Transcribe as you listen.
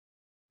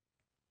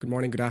Good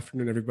morning, good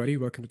afternoon, everybody.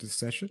 Welcome to this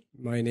session.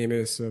 My name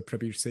is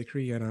Prabir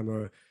Sekhri, and I'm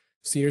a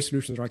Senior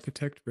Solutions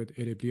Architect with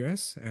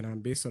AWS, and I'm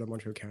based out of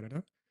Montreal,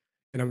 Canada.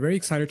 And I'm very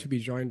excited to be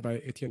joined by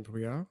Etienne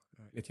Brouillard.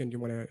 Etienne, do you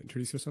want to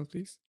introduce yourself,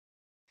 please?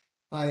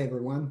 Hi,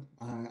 everyone.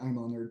 I'm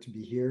honored to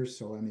be here.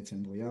 So I'm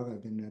Etienne Brouillard.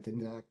 I've been at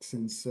Indac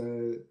since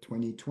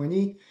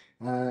 2020,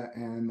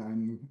 and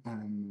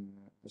I'm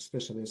a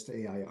specialist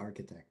AI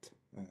architect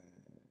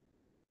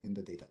in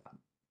the data lab.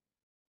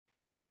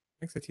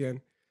 Thanks,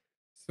 Etienne.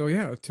 So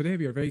yeah, today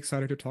we are very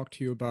excited to talk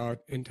to you about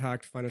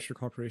Intact Financial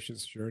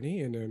Corporation's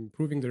journey in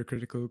improving their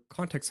critical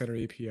contact center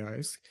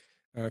APIs,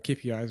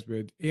 KPIs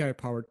with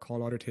AI-powered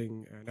call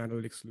auditing and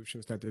analytic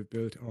solutions that they've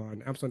built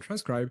on Amazon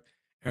Transcribe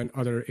and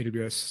other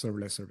AWS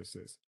serverless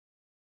services.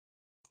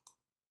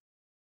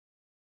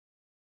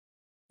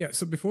 Yeah,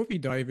 so before we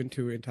dive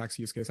into Intact's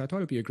use case, I thought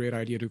it'd be a great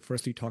idea to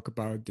firstly talk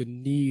about the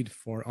need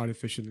for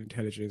artificial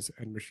intelligence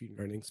and machine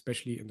learning,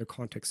 especially in the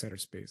contact center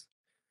space.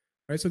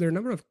 Right, so there are a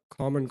number of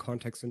common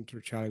contact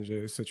center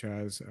challenges, such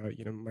as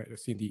might have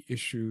seen the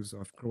issues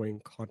of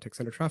growing contact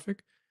center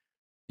traffic,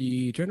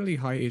 the generally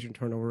high agent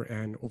turnover,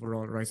 and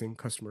overall rising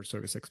customer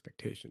service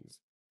expectations.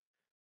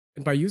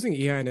 And by using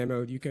AI and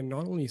ML, you can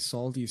not only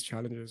solve these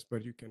challenges,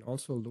 but you can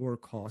also lower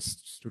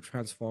costs to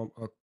transform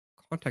a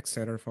contact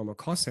center from a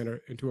cost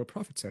center into a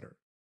profit center.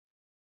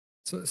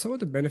 So some of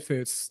the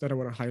benefits that I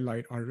want to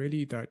highlight are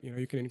really that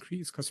you can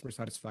increase customer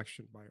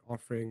satisfaction by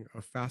offering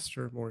a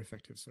faster, more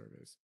effective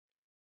service.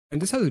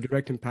 And this has a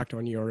direct impact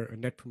on your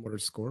Net Promoter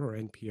Score or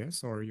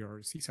NPS or your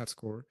CSAT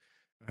score.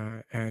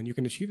 And you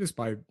can achieve this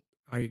by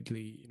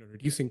ideally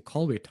reducing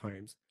call wait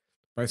times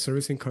by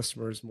servicing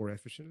customers more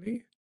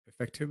efficiently,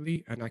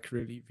 effectively, and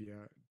accurately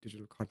via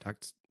digital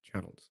contact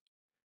channels.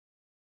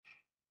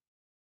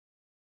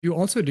 You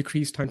also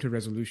decrease time to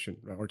resolution,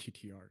 or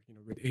TTR,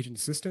 with agent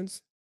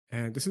assistance.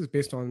 And this is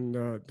based on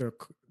the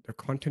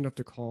content of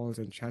the calls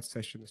and chat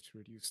sessions to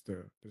reduce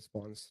the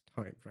response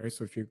time, right?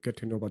 So if you get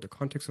to know about the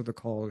context of the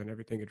call and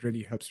everything, it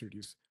really helps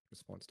reduce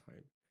response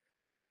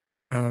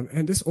time.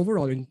 And this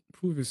overall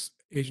improves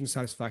agent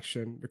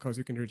satisfaction because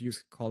you can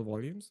reduce call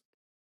volumes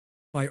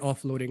by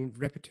offloading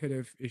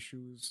repetitive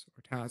issues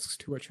or tasks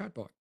to a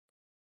chatbot.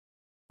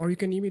 Or you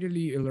can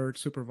immediately alert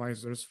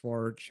supervisors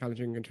for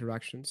challenging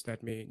interactions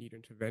that may need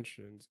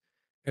interventions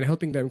and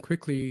helping them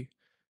quickly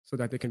so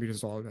that they can be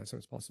resolved as soon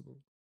as possible.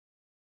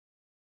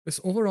 This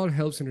overall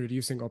helps in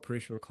reducing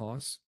operational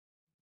costs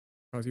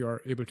because you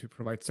are able to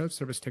provide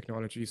self-service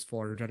technologies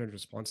for redundant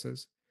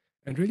responses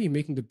and really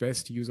making the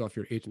best use of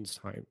your agent's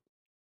time.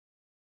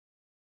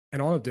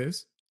 And all of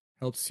this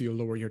helps you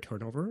lower your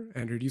turnover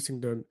and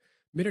reducing the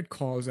minute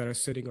calls that are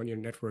sitting on your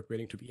network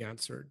waiting to be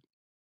answered.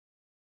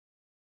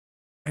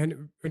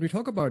 And when we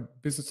talk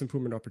about business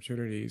improvement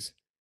opportunities,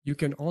 you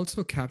can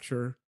also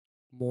capture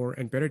more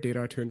and better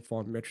data to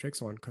inform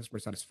metrics on customer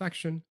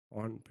satisfaction,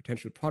 on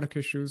potential product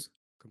issues,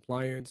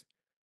 compliance,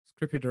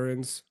 script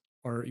adherence,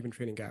 or even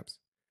training gaps.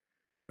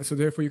 So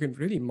therefore, you can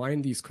really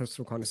mine these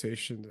customer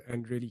conversations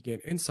and really gain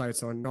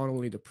insights on not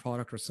only the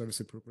product or service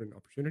improvement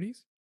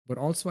opportunities, but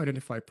also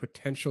identify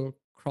potential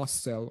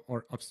cross-sell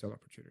or upsell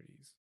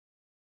opportunities.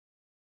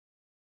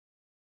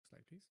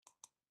 Slide, please.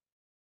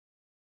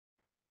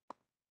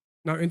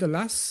 Now, in the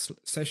last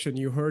session,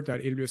 you heard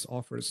that AWS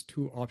offers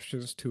two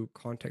options to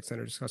contact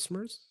center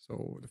customers.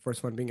 So the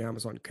first one being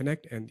Amazon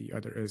Connect, and the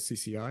other is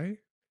CCI.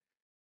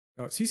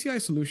 Now,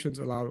 CCI solutions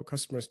allow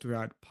customers to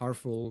add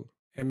powerful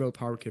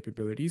ML-powered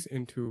capabilities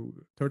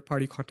into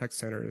third-party contact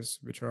centers,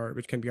 which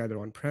can be either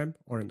on-prem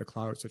or in the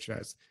cloud, such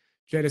as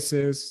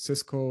Genesys,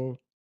 Cisco,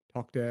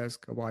 Talkdesk,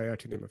 Avaya,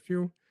 to name a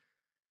few.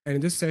 And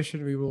in this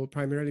session, we will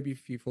primarily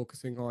be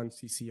focusing on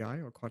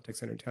CCI, or Contact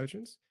Center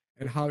Intelligence,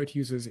 and how it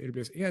uses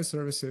AWS AI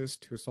services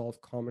to solve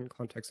common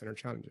contact center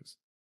challenges.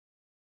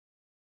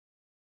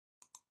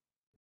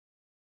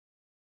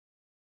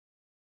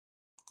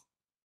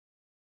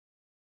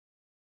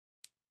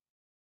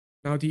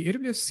 Now, the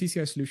AWS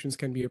CCI solutions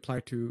can be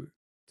applied to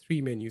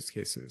three main use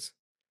cases.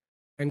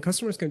 And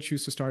customers can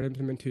choose to start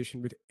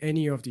implementation with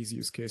any of these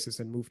use cases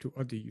and move to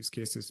other use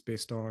cases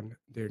based on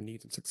their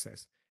needs and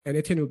success. And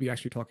Etienne will be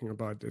actually talking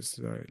about this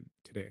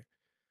today.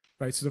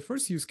 Right, so the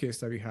first use case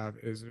that we have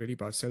is really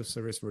about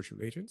self-service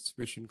virtual agents,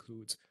 which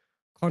includes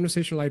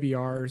conversational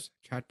IVRs,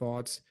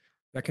 chatbots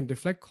that can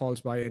deflect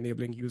calls by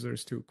enabling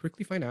users to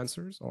quickly find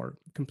answers or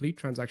complete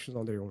transactions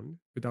on their own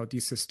without the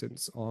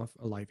assistance of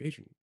a live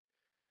agent.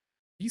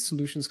 These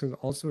solutions can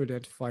also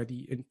identify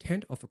the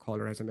intent of a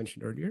caller, as I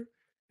mentioned earlier,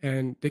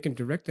 and they can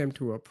direct them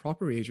to a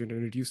proper agent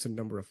and reduce the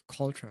number of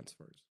call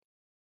transfers.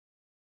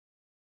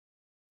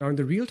 Now, in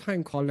the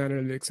real-time call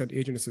analytics and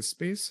agent assist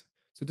space,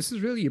 so this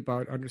is really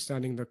about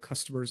understanding the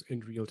customers in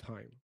real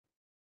time.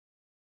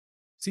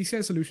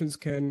 CCI solutions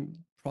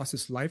can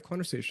process live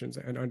conversations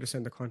and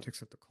understand the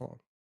context of the call.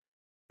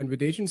 And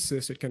with Agent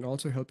Assist, it can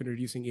also help in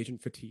reducing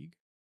agent fatigue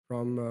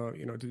from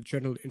the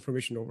general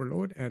information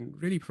overload and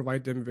really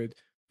provide them with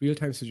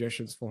real-time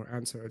suggestions for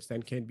answers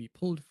that can be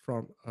pulled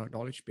from a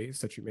knowledge base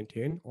that you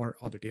maintain or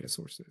other data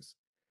sources.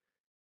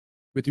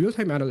 With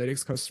real-time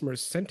analytics, customer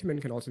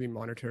sentiment can also be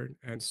monitored,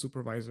 and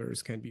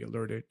supervisors can be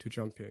alerted to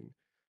jump in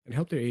and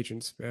help their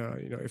agents,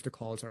 if the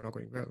calls are not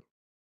going well.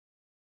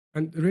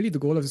 And really, the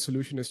goal of the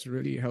solution is to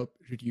really help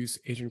reduce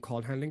agent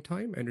call handling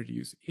time and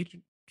reduce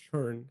agent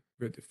churn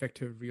with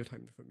effective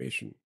real-time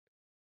information.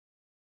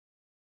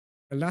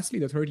 And lastly,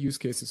 the third use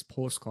case is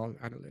post-call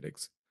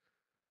analytics.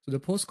 So the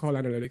post-call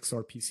analytics,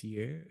 or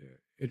PCA,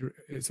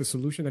 it's a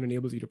solution that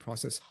enables you to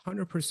process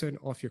 100%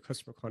 of your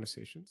customer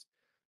conversations,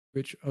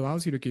 which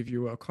allows you to give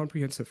you a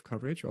comprehensive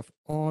coverage of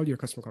all your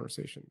customer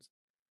conversations.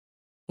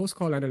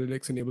 Post-call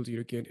analytics enables you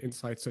to gain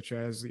insights such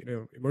as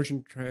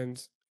emerging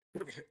trends,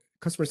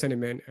 customer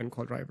sentiment, and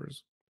call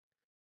drivers.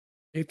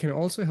 It can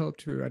also help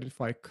to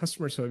identify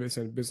customer service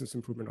and business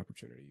improvement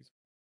opportunities.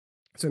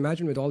 So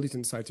imagine with all these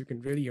insights, you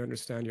can really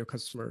understand your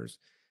customers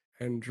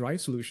and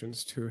drive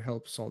solutions to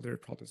help solve their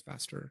problems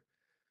faster.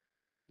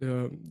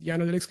 The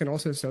analytics can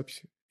also help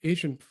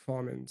agent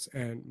performance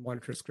and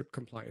monitor script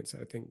compliance,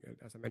 I think,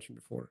 as I mentioned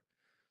before.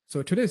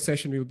 So today's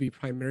session will be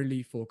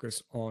primarily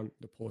focused on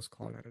the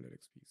post-call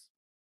analytics piece.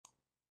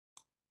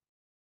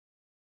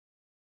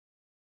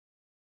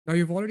 Now,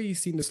 you've already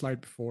seen the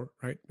slide before,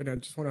 right? But I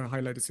just want to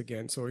highlight this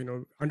again.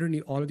 So,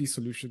 underneath all of these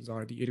solutions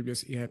are the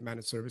AWS AI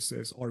managed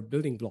services, or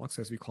building blocks,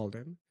 as we call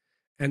them.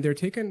 And they're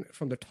taken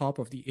from the top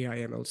of the AI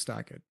ML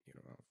stack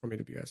from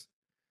AWS.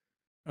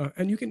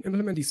 And you can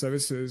implement these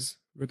services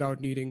without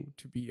needing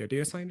to be a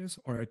data scientist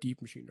or a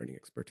deep machine learning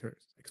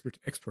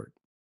expert.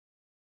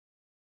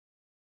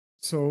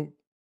 So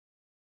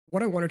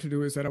what I wanted to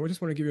do is that I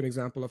just want to give you an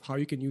example of how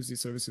you can use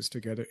these services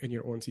together in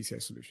your own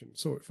CCI solution.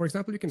 So for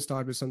example, you can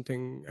start with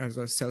something as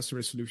a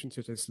self-service solution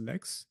such as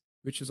Lex,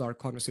 which is our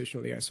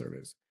conversational AI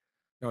service.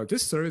 Now,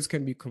 this service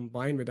can be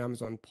combined with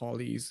Amazon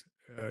Poly's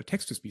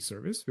text-to-speech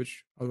service,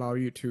 which allow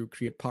you to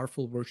create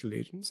powerful virtual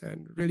agents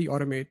and really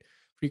automate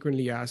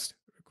frequently asked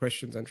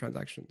questions and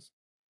transactions.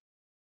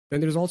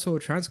 Then there's also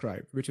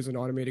Transcribe, which is an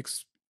automatic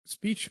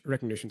speech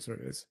recognition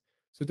service.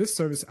 So this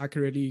service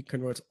accurately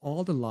converts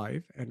all the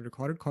live and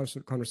recorded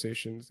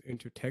conversations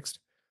into text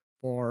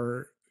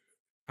for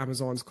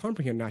Amazon's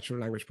Comprehend natural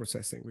language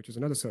processing, which is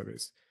another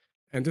service.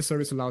 And this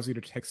service allows you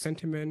to text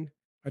sentiment,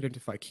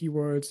 identify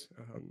keywords,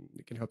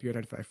 it can help you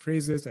identify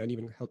phrases, and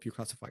even help you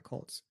classify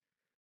calls.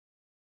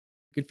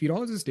 You can feed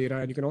all of this data,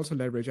 and you can also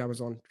leverage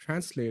Amazon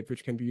Translate,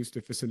 which can be used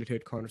to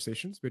facilitate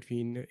conversations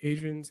between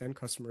agents and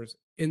customers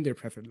in their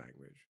preferred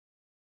language.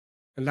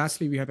 And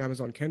lastly, we have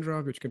Amazon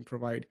Kendra, which can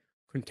provide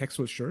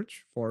contextual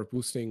search for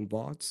boosting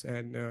bots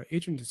and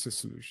agent assist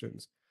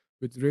solutions,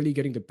 with really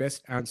getting the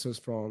best answers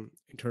from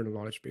internal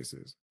knowledge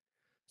bases.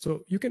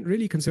 So you can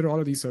really consider all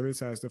of these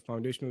services as the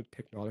foundational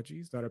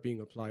technologies that are being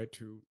applied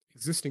to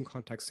existing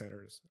contact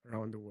centers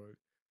around the world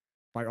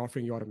by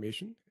offering you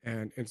automation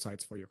and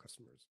insights for your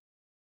customers.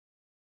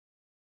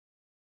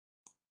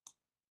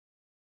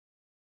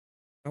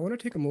 I want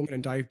to take a moment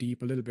and dive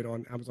deep a little bit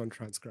on Amazon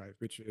Transcribe,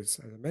 which is,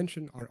 as I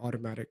mentioned, our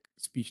automatic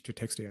speech to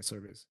text AI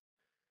service.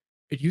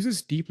 It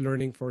uses deep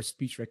learning for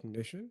speech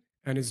recognition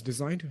and is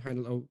designed to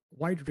handle a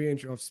wide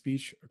range of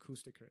speech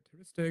acoustic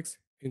characteristics,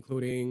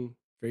 including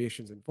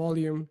variations in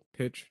volume,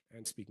 pitch,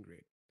 and speaking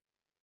rate.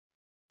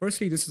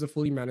 Firstly, this is a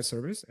fully managed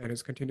service and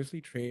is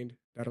continuously trained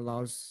that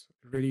allows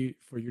really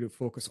for you to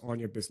focus on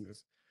your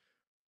business.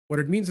 What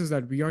it means is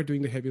that we are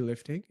doing the heavy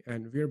lifting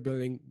and we are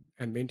building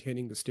and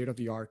maintaining the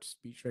state-of-the-art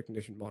speech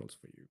recognition models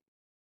for you.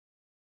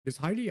 It's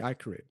highly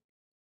accurate.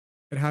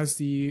 It has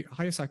the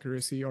highest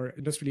accuracy or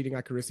industry-leading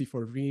accuracy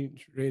for a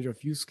range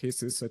of use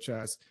cases such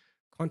as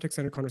contact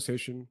center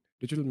conversation,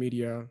 digital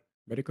media,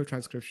 medical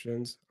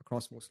transcriptions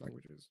across most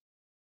languages.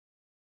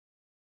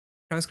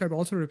 Transcribe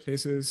also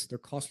replaces the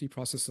costly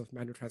process of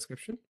manual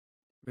transcription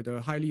with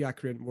a highly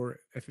accurate, more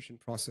efficient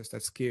process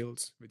that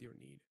scales with your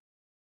need.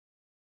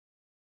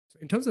 So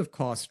in terms of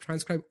cost,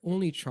 Transcribe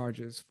only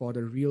charges for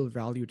the real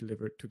value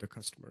delivered to the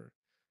customer.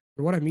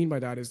 But what I mean by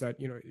that is that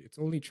it's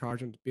only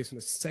charged based on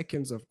the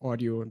seconds of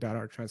audio that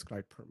are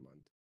transcribed per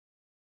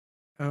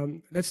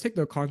month. Let's take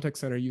the contact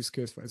center use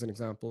case as an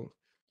example.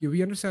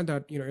 We understand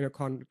that in a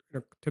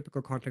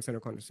typical contact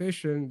center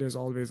conversation, there's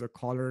always a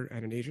caller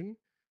and an agent,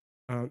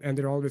 and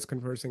they're always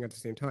conversing at the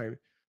same time.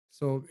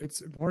 So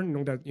it's important to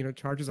know that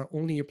charges are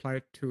only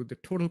applied to the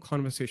total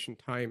conversation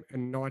time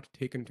and not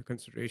taken into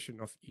consideration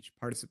of each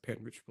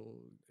participant, which will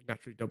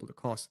naturally double the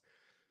cost.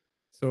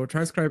 So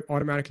Transcribe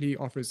automatically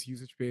offers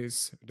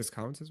usage-based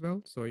discounts as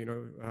well. So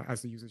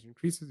as the usage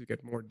increases, you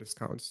get more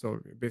discounts. So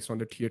based on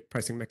the tiered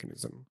pricing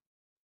mechanism.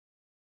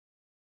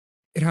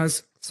 It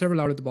has several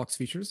out-of-the-box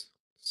features,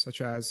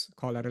 such as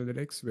call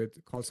analytics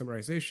with call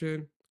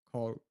summarization,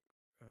 call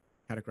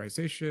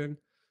categorization,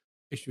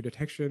 issue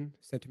detection,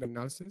 sentiment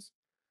analysis.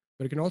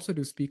 But it can also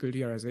do speaker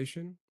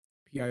dearization,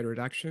 PI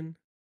redaction,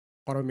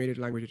 automated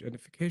language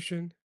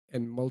identification,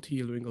 and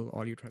multilingual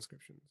audio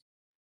transcriptions.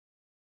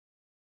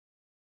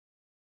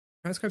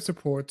 Transcribe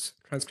supports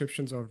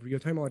transcriptions of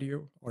real-time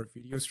audio or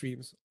video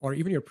streams, or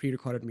even your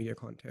pre-recorded media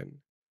content.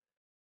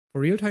 For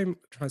real-time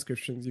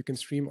transcriptions, you can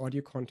stream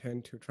audio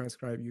content to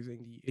transcribe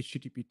using the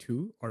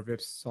HTTP2 or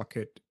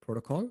WebSocket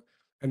protocol,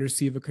 and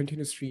receive a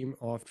continuous stream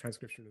of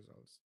transcription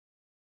results.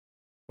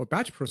 For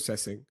batch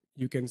processing,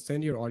 you can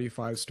send your audio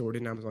files stored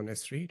in Amazon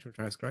S3 to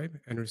transcribe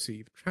and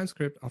receive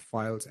transcript of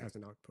files as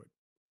an output.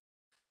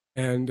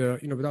 And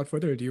without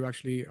further ado,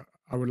 actually,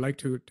 I would like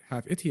to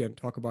have Etienne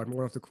talk about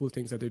more of the cool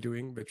things that they're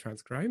doing with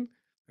Transcribe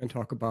and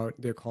talk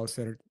about their call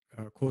center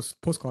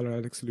post-call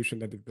analytics solution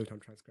that they've built on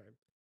Transcribe.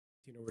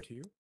 Etienne, over to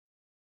you.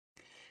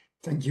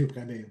 Thank you,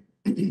 Prabir.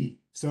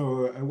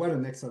 So what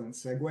an excellent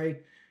segue.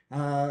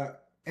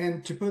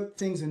 And to put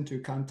things into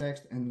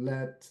context and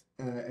let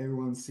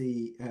everyone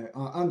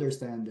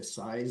understand the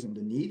size and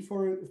the need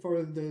for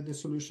the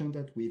solution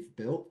that we've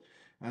built,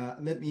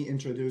 let me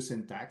introduce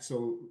Intact.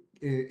 So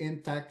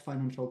Intact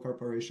Financial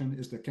Corporation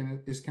is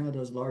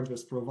Canada's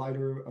largest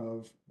provider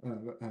of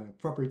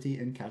property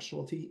and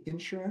casualty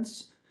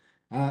insurance.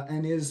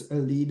 And is a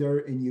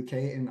leader in UK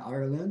and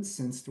Ireland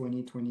since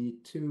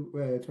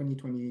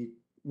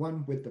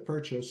 2021 with the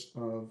purchase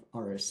of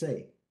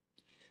RSA.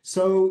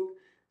 So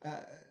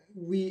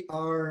we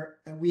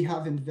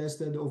have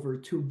invested over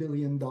 $2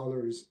 billion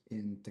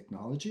in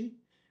technology.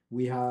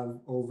 We have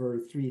over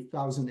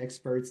 3,000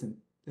 experts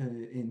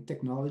in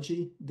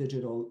technology,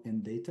 digital,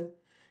 and data.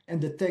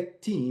 And the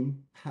tech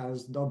team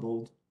has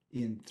doubled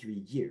in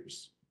 3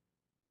 years.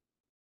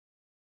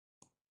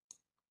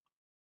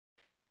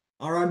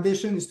 Our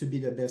ambition is to be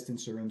the best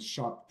insurance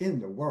shop in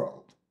the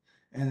world.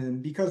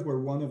 And because we're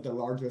one of the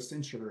largest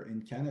insurer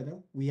in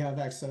Canada, we have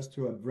access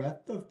to a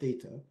breadth of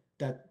data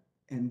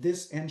and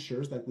this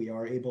ensures that we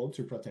are able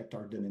to protect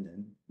our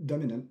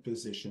dominant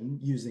position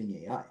using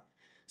AI.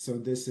 So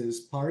this is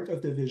part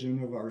of the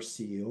vision of our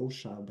CEO,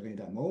 Charles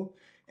Brindamour,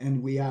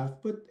 and we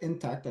have put in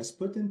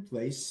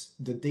place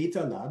the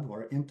data lab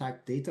or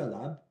Intact Data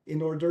Lab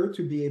in order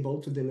to be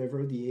able to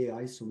deliver the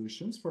AI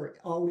solutions for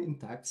all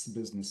Intact's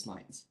business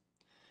lines.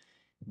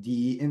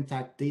 The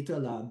Intact Data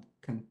Lab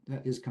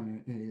is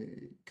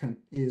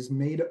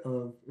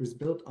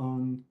built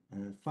on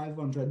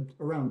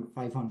around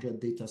 500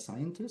 data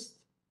scientists,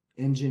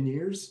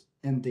 engineers,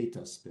 and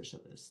data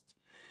specialists.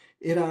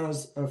 It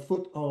has a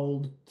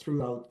foothold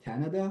throughout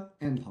Canada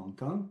and Hong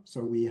Kong.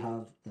 So we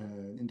have,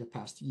 in the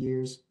past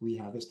years, we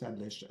have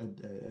established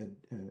a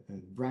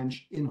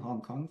branch in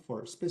Hong Kong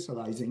for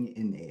specializing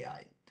in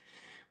AI.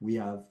 We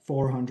have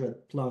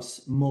 400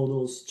 plus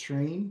models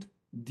trained,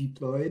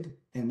 deployed,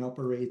 and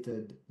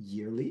operated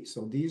yearly.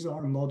 So these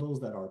are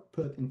models that are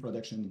put in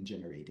production and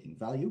generating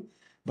value,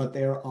 but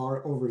there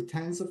are over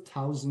tens of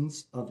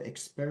thousands of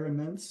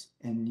experiments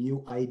and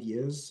new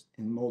ideas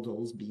and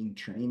models being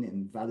trained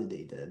and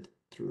validated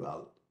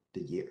throughout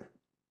the year.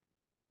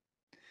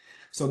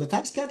 So the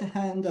task at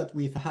hand that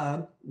we've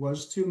had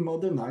was to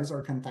modernize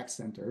our contact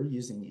center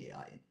using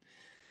AI.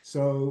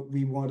 So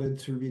we wanted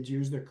to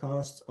reduce the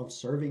cost of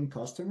serving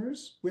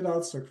customers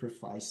without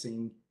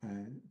sacrificing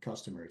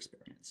customer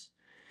experience.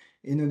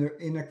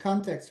 In a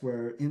context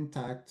where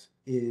Intact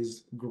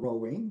is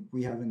growing,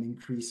 we have an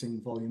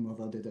increasing volume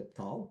of audited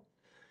call.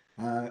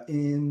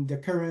 In the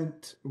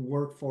current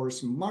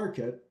workforce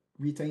market,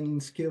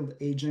 retaining skilled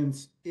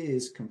agents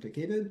is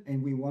complicated,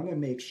 and we want to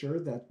make sure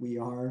that we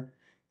are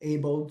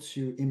able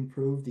to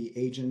improve the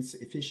agent's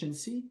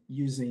efficiency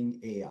using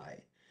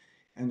AI.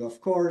 And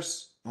of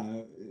course,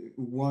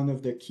 one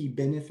of the key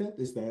benefits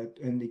is that,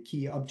 and the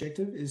key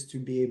objective is to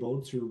be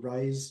able to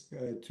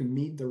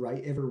meet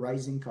the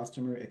ever-rising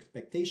customer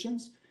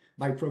expectations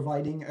by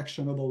providing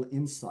actionable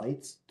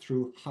insights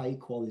through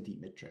high-quality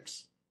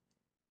metrics.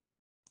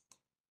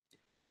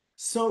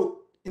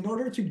 So in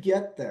order to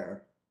get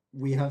there,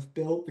 we have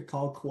built the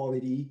call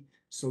quality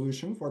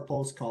solution for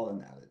post-call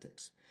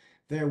analytics.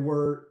 There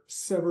were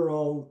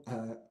several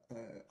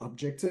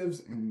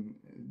objectives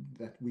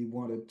that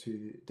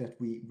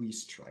we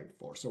strive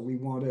for. So we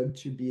wanted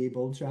to be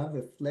able to have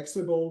a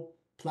flexible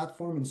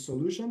platform and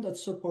solution that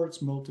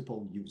supports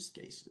multiple use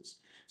cases.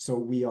 So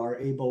we are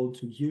able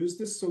to use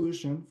this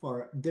solution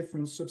for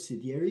different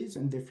subsidiaries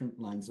and different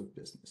lines of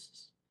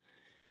businesses.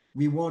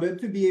 We wanted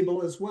to be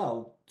able as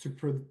well to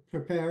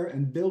prepare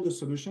and build a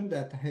solution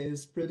that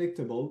is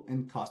predictable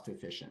and cost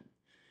efficient.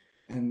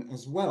 And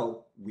as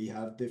well, we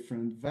have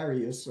different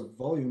various of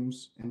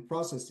volumes and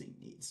processing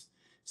needs.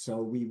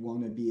 So we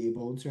want to be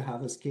able to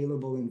have a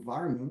scalable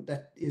environment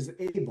that is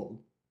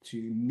able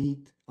to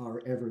meet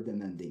our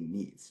ever-demanding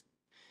needs.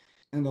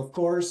 And of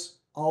course,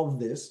 all of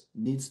this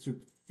needs to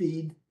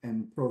feed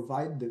and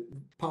provide a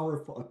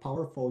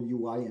powerful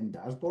UI and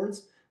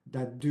dashboards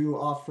that do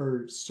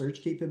offer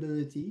search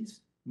capabilities,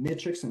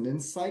 metrics, and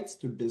insights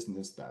to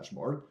business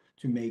dashboard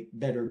to make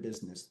better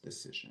business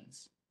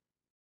decisions.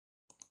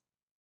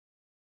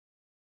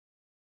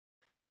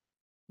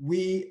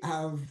 We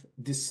have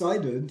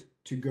decided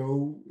to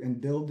go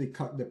and build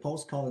the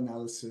post-call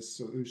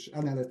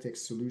analytics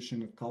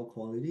solution of call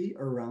quality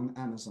around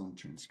Amazon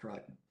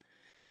Transcribe.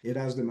 It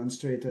has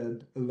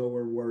demonstrated a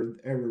lower word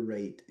error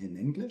rate in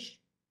English,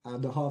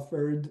 and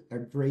offered a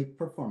great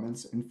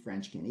performance in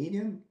French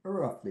Canadian, or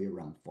roughly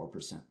around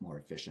 4% more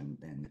efficient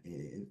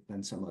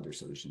than some other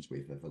solutions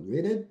we've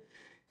evaluated.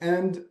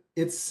 And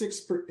it's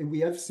we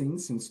have seen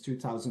since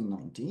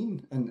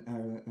 2019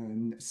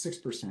 an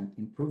 6%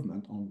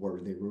 improvement on where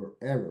they were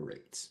error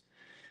rates.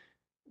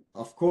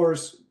 Of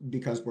course,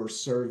 because we're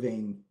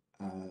serving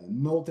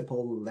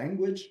multiple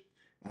language,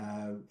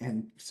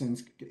 and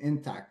since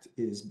Intact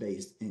is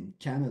based in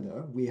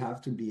Canada, we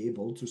have to be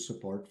able to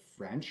support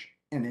French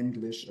and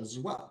English as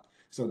well.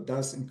 So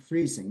thus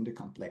increasing the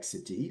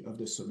complexity of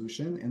the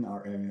solution in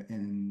our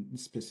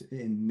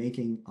in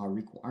making our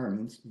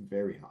requirements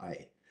very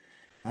high.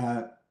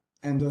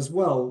 And as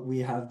well, we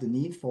have the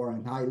need for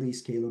a highly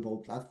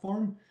scalable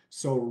platform.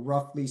 So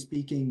roughly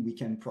speaking, we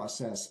can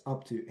process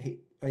up to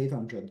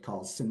 800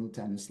 calls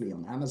simultaneously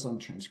on Amazon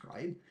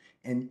Transcribe.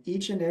 And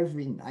each and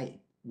every night,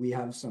 we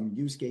have some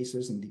use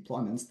cases and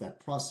deployments that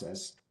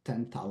process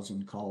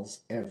 10,000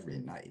 calls every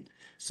night.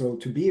 So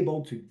to be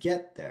able to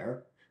get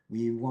there,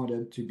 we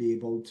wanted to be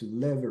able to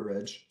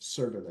leverage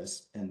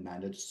serverless and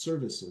managed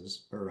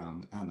services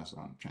around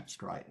Amazon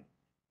Transcribe.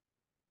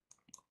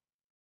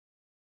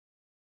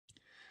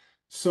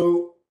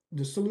 So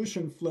the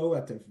solution flow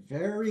at a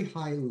very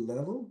high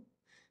level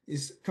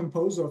is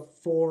composed of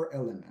 4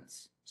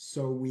 elements.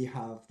 So we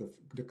have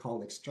the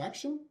call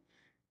extraction,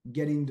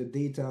 getting the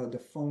data, the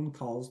phone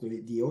calls,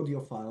 the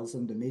audio files,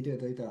 and the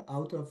metadata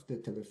out of the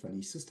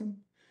telephony system.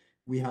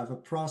 We have a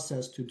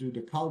process to do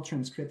the call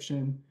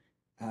transcription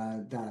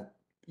that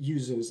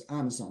uses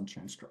Amazon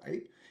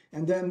Transcribe.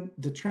 And then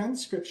the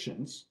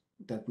transcriptions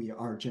that we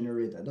are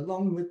generated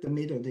along with the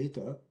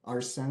metadata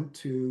are sent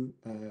to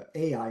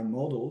AI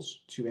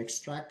models to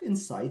extract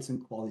insights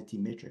and quality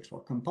metrics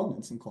or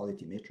components and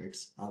quality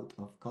metrics out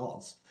of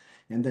calls.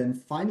 And then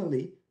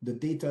finally, the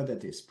data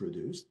that is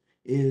produced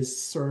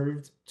is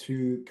served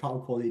to call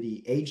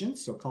quality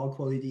agents. So call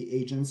quality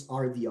agents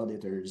are the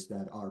auditors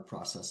that are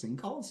processing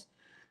calls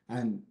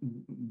and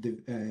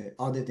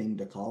auditing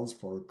the calls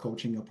for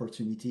coaching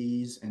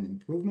opportunities and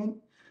improvement,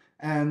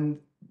 and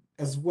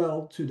as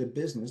well to the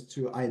business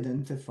to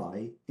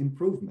identify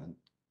improvement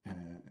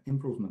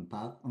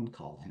path on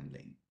call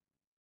handling.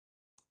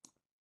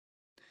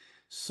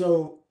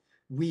 So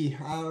we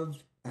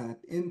have at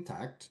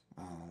Intact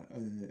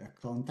a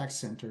contact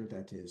center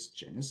that is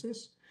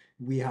Genesis.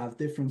 We have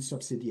different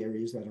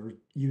subsidiaries that are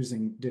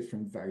using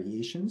different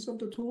variations of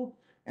the tool,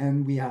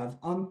 and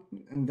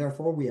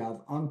therefore we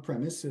have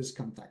on-premises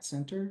contact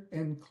center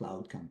and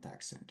cloud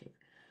contact center.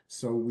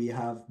 So we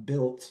have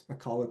built a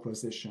call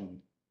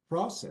acquisition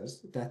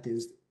process that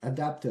is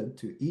adapted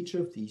to each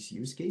of these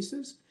use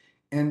cases.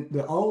 And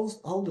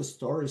all the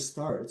story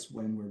starts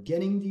when we're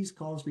getting these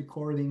calls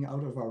recording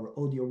out of our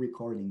audio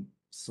recording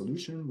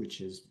solution,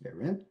 which is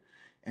Verint,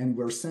 and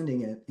we're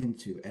sending it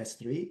into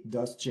S3,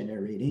 thus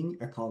generating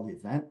a call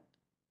event.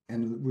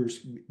 And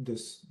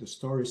the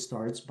story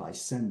starts by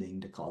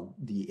sending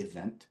the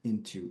event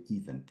into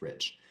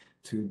EventBridge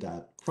to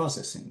that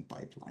processing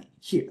pipeline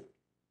here.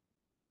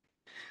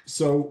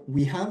 So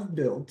we have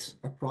built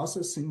a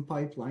processing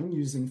pipeline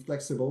using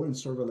flexible and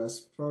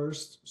serverless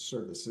first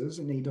services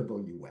in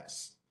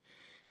AWS.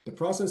 The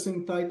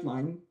processing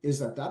pipeline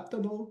is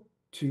adaptable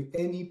to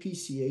any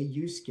PCA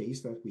use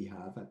case that we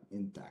have at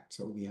Intact.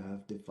 So we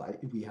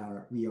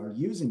are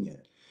using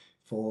it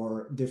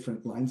for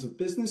different lines of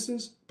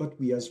businesses, but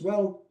we as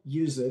well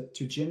use it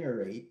to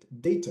generate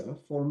data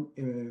for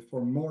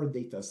more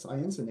data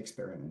science and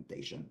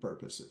experimentation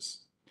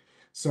purposes.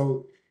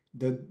 So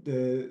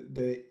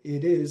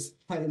it is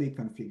highly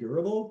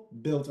configurable,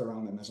 built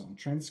around Amazon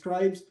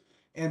Transcribes,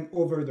 and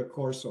over the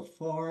course of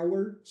 4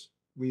 hours,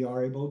 we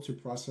are able to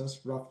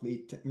process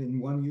roughly, in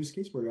one use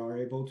case, we are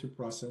able to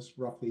process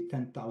roughly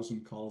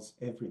 10,000 calls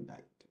every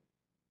night.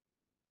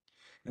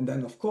 And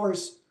then, of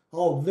course,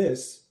 all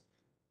this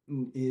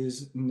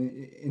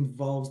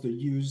involves the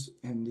use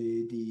and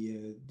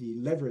the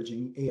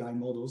leveraging AI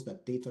models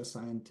that data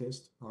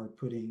scientists are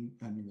putting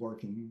and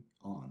working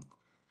on.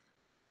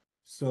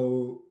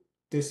 So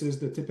this is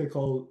the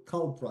typical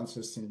call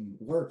processing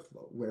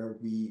workflow where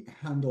we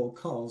handle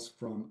calls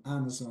from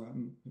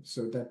Amazon,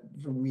 so that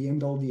we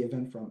handle the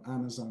event from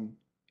Amazon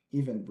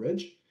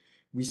EventBridge.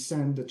 We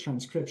send the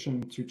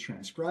transcription to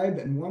transcribe,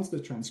 and once the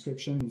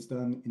transcription is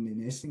done in an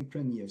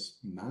asynchronous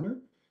manner,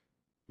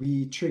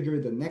 we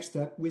trigger the next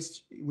step,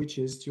 which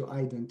is to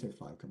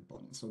identify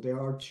components. So there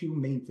are 2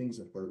 main things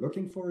that we're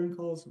looking for in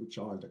calls, which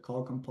are the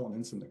call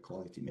components and the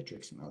quality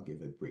metrics, and I'll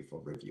give a brief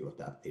overview of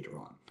that later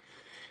on.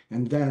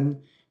 And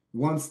then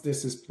once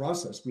this is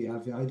processed, we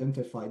have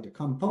identified the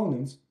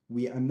components,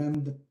 we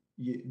amend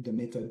the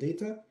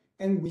metadata,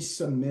 and we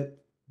submit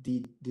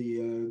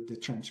the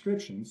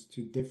transcriptions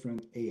to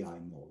different AI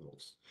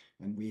models.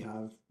 And we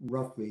have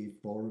roughly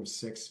 4 or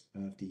 6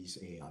 of these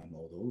AI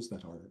models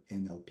that are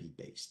NLP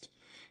based.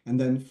 And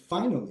then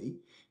finally,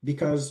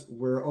 because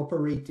we're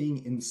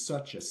operating in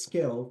such a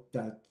scale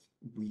that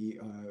we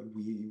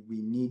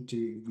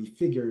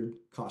figured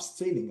cost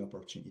saving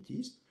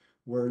opportunities,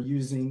 we're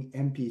using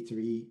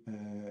MP3,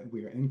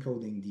 we're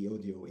encoding the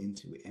audio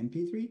into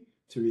MP3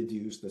 to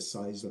reduce the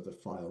size of the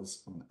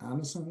files on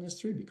Amazon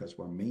S3 because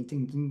we're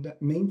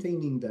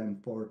maintaining them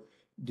for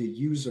the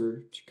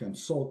user to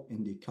consult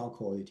in the call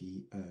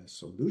quality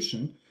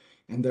solution.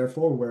 And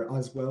therefore, we're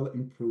as well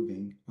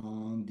improving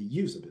on the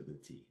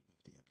usability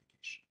of the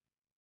application.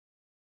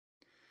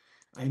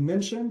 I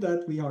mentioned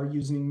that we are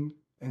using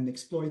and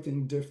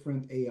exploiting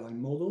different AI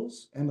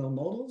models, ML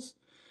models.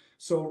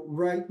 So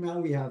right now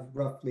we have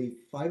roughly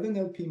 5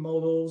 NLP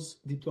models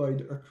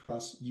deployed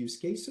across use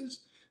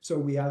cases. So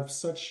we have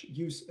such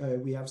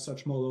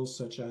models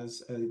such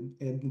as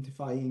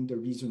identifying the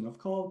reason of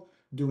call,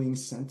 doing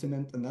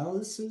sentiment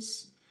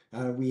analysis.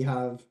 We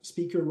have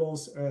speaker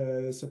roles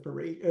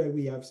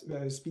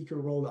speaker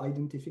role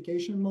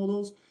identification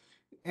models,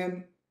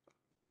 and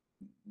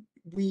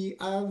we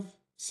have,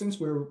 since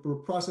we're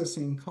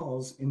processing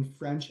calls in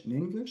French and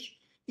English,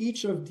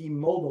 each of the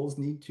models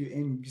need to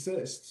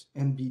exist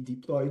and be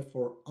deployed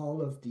for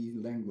all of the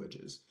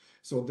languages.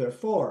 So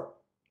therefore,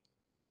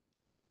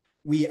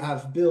 we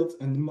have built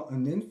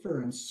an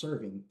inference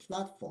serving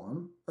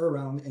platform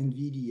around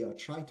NVIDIA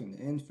Triton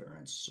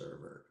Inference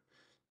Server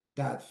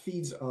that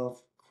feeds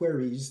off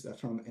queries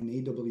from an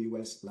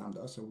AWS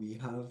Lambda. So we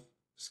have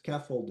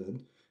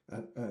scaffolded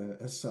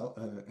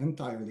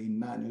entirely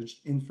managed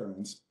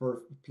inference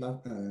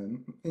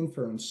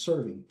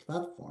serving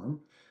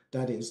platform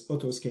that is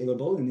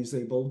auto-scalable and is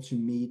able to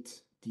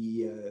meet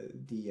the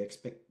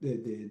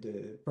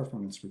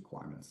performance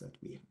requirements that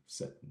we have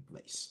set in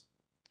place.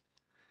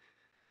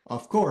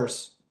 Of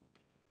course,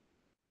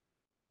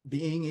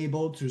 being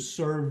able to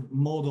serve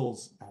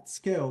models at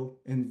scale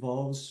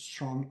involves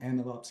strong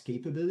MLOps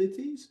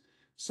capabilities.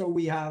 So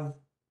we have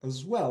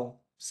as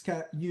well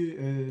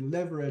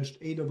leveraged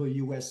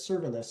AWS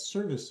serverless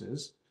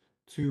services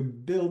to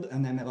build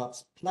an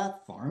MLOps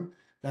platform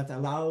that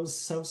allows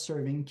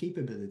self-serving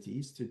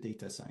capabilities to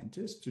data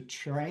scientists to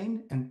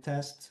train and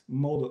test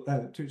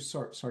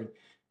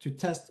to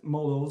test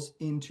models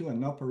into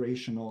an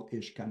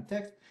operational-ish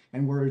context.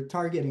 And we're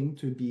targeting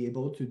to be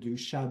able to do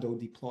shadow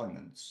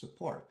deployment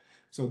support.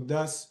 So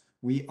thus,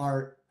 we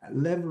are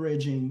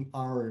leveraging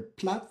our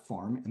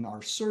platform and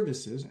our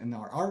services and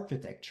our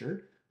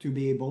architecture to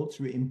be able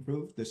to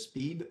improve the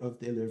speed of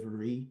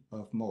delivery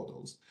of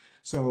models.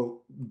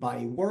 So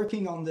by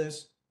working on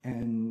this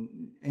and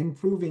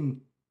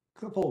improving a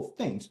couple of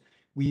things,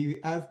 we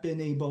have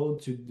been able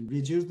to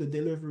reduce the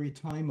delivery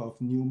time of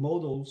new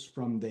models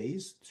from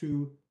days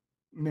to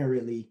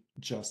merely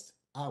just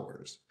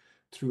hours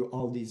through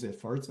all these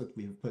efforts that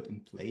we've put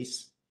in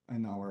place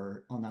on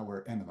our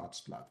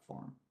MLOps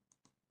platform.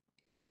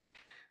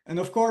 And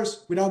of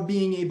course, without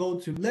being able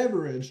to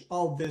leverage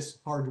all this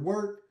hard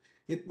work,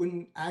 it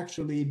wouldn't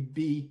actually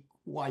be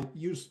quite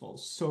useful.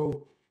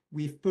 So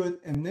we've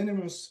put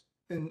enormous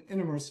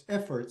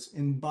efforts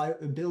in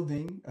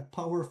building a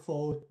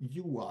powerful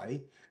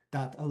UI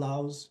that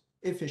allows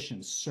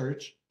efficient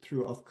search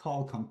of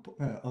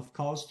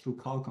calls through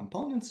call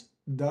components,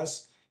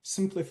 thus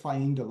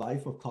simplifying the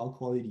life of call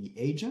quality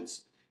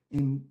agents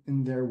in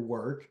their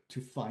work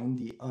to find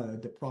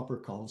the proper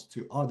calls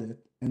to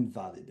audit and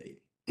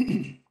validate.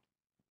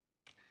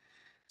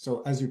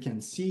 So as you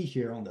can see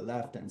here on the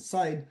left-hand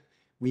side,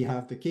 we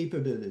have the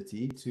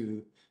capability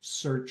to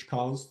search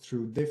calls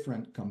through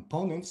different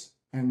components.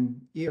 And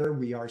here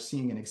we are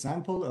seeing an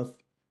example of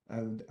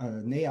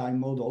an AI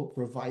model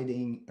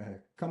providing a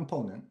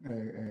component,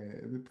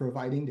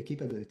 providing the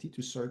capability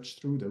to search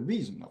through the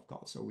reason of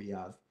call. So we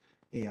have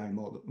AI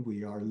model,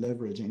 we are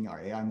leveraging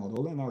our AI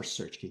model and our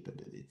search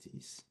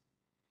capabilities.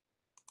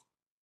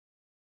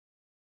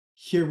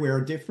 Here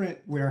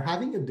we're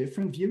having a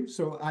different view.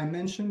 So I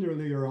mentioned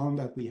earlier on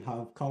that we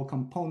have call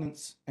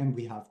components and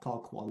we have call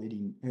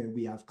quality,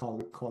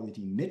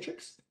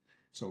 metrics.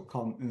 So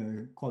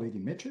quality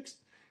metrics.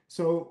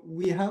 So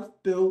we have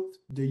built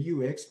the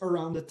UX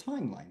around the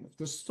timeline of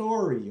the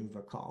story of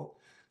a call.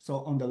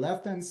 So on the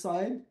left-hand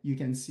side, you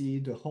can see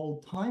the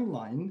whole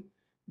timeline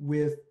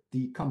with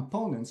the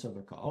components of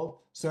a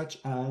call, such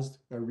as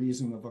the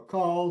reason of a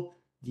call,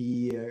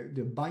 the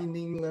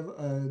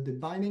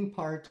binding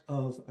part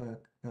of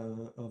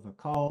a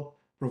call,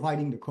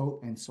 providing the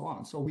code, and so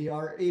on. So we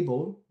are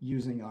able,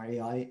 using our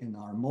AI and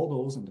our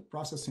models and the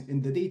processing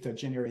and the data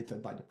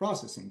generated by the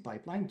processing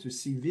pipeline, to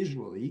see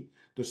visually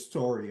the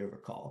story of a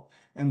call.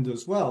 And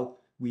as well,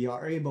 we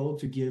are able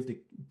to give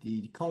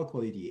the call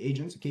quality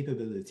agents a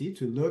capability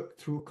to look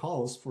through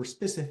calls for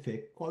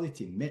specific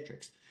quality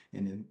metrics.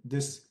 And in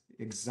this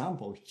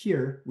example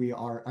here, we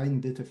are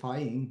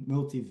identifying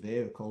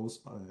multi-vehicles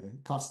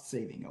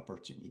cost-saving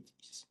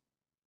opportunities.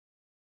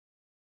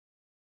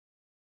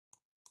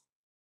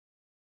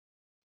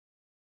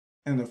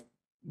 And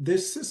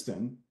this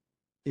system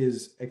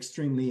is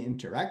extremely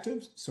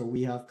interactive. So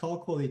we have call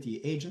quality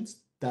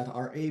agents that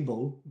are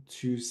able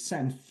to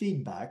send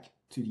feedback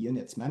to the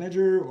units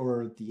manager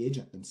or the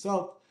agent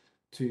themselves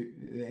to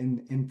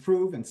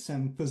improve and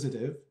send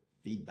positive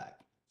feedback.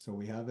 So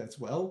we have as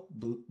well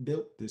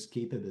built this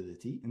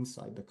capability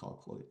inside the call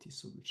quality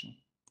solution.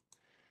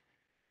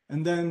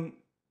 And then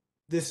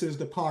this is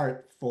the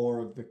part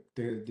for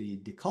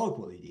the call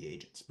quality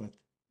agents. But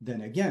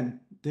then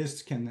again,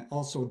 this can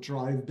also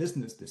drive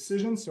business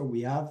decisions. So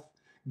we have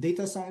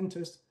data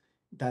scientists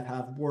that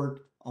have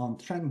worked on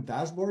trend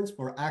dashboards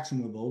for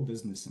actionable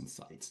business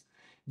insights.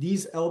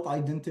 These help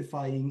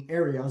identifying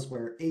areas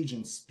where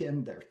agents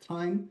spend their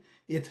time.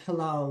 It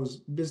allows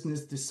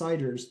business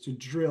deciders to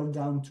drill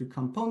down to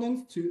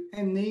components to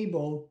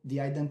enable the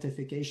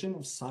identification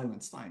of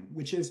silence time,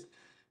 which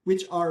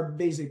are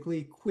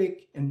basically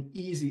quick and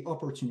easy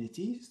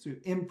opportunities to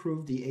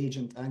improve the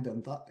agent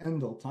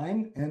handle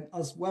time and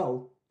as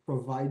well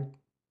provide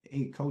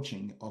a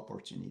coaching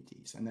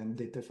opportunities and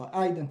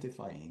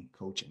identifying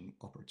coaching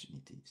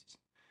opportunities.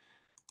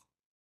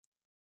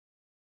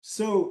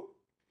 So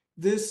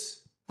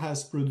this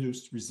has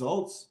produced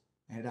results.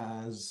 It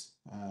has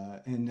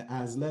and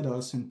has led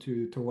us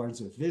towards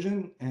a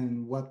vision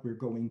and what we're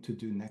going to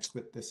do next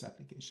with this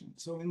application.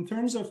 So in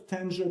terms of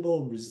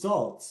tangible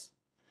results,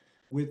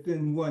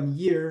 within 1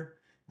 year,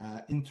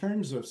 in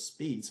terms of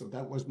speed, so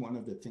that was one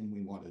of the things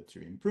we wanted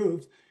to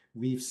improve.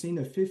 We've seen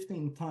a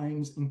 15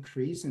 times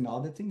increase in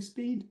auditing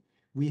speed.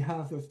 We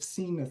have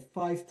seen a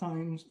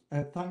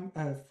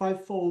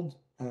fivefold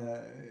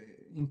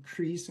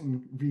increase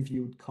in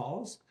reviewed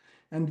calls.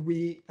 And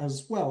we,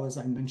 as well as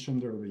I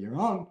mentioned earlier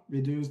on,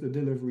 reduce the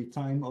delivery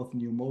time of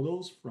new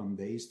models from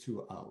days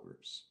to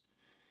hours.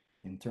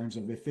 In terms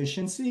of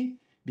efficiency,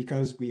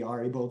 because we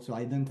are able to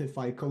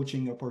identify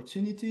coaching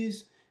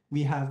opportunities,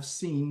 we have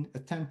seen a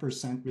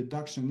 10%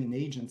 reduction in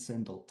agent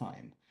handle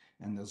time.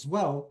 And as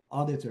well,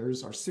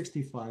 auditors are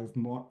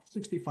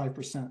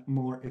 65%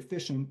 more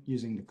efficient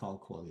using the call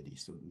quality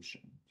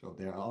solution. So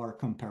there are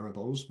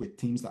comparables with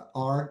teams that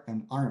are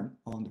and aren't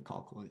on the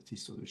call quality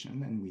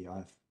solution, and we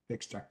have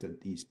extracted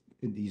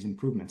these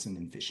improvements in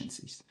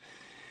efficiencies.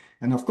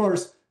 And of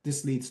course,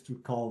 this leads to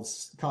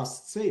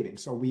cost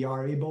savings. So we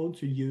are able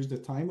to use the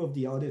time of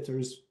the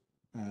auditors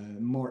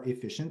more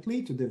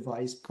efficiently to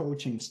devise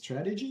coaching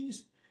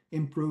strategies,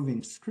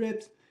 improving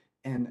scripts,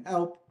 and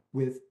help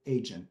with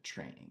agent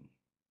training.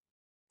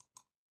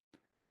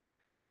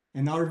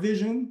 And our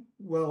vision,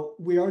 well,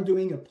 we are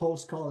doing a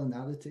post-call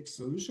analytics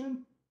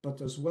solution, but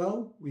as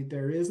well,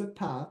 there is a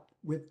path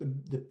with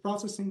the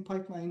processing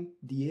pipeline,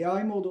 the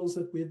AI models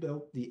that we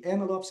built, the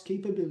MLOps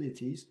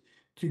capabilities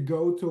to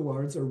go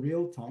towards a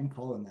real-time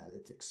call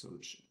analytics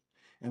solution.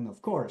 And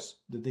of course,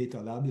 the Data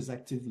Lab is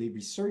actively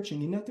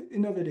researching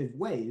innovative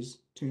ways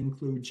to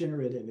include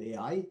generative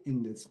AI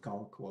in this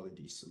call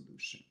quality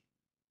solution.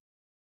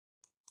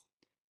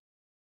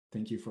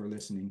 Thank you for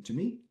listening to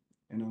me,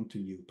 and on to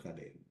you,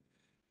 Prabir.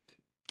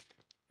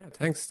 Yeah,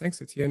 thanks,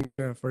 Etienne,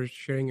 for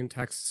sharing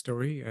Intact's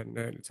story, and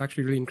it's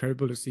actually really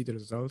incredible to see the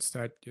results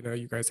that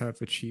you guys have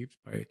achieved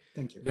by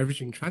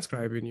leveraging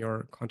Transcribe in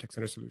your contact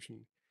center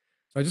solution.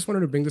 So I just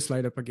wanted to bring the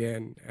slide up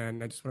again,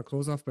 and I just want to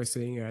close off by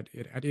saying at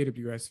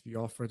AWS we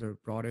offer the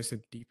broadest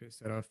and deepest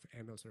set of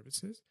ML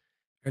services,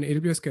 and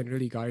AWS can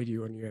really guide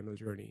you on your ML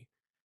journey.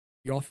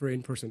 We offer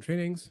in-person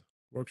trainings,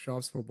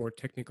 workshops for both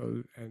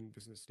technical and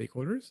business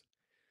stakeholders.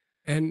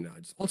 And I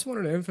just also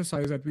wanted to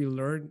emphasize that we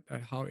learned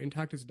how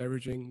Intact is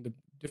leveraging the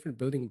different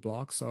building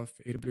blocks of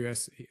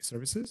AWS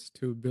services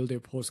to build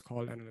their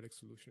post-call analytics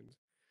solutions.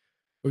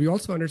 But we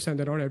also understand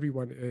that not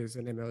everyone is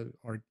an ML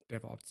or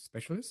DevOps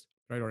specialist,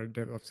 right, or a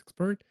DevOps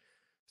expert.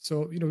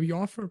 So, we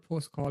offer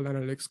post-call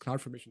analytics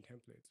CloudFormation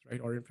templates, right,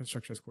 or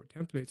infrastructure as code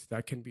templates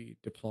that can be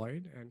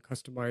deployed and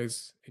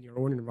customized in your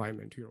own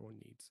environment to your own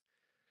needs.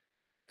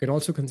 You can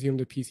also consume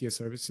the PCS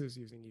services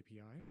using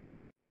API.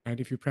 And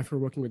if you prefer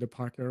working with a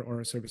partner or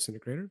a service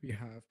integrator, we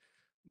have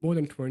more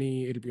than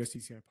 20 AWS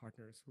CCI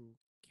partners who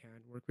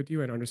can work with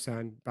you and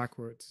understand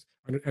backwards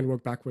and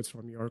work backwards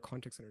from your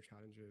contact center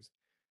challenges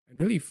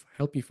and really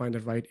help you find the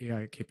right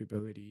AI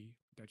capability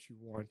that you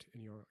want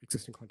in your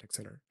existing contact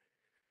center.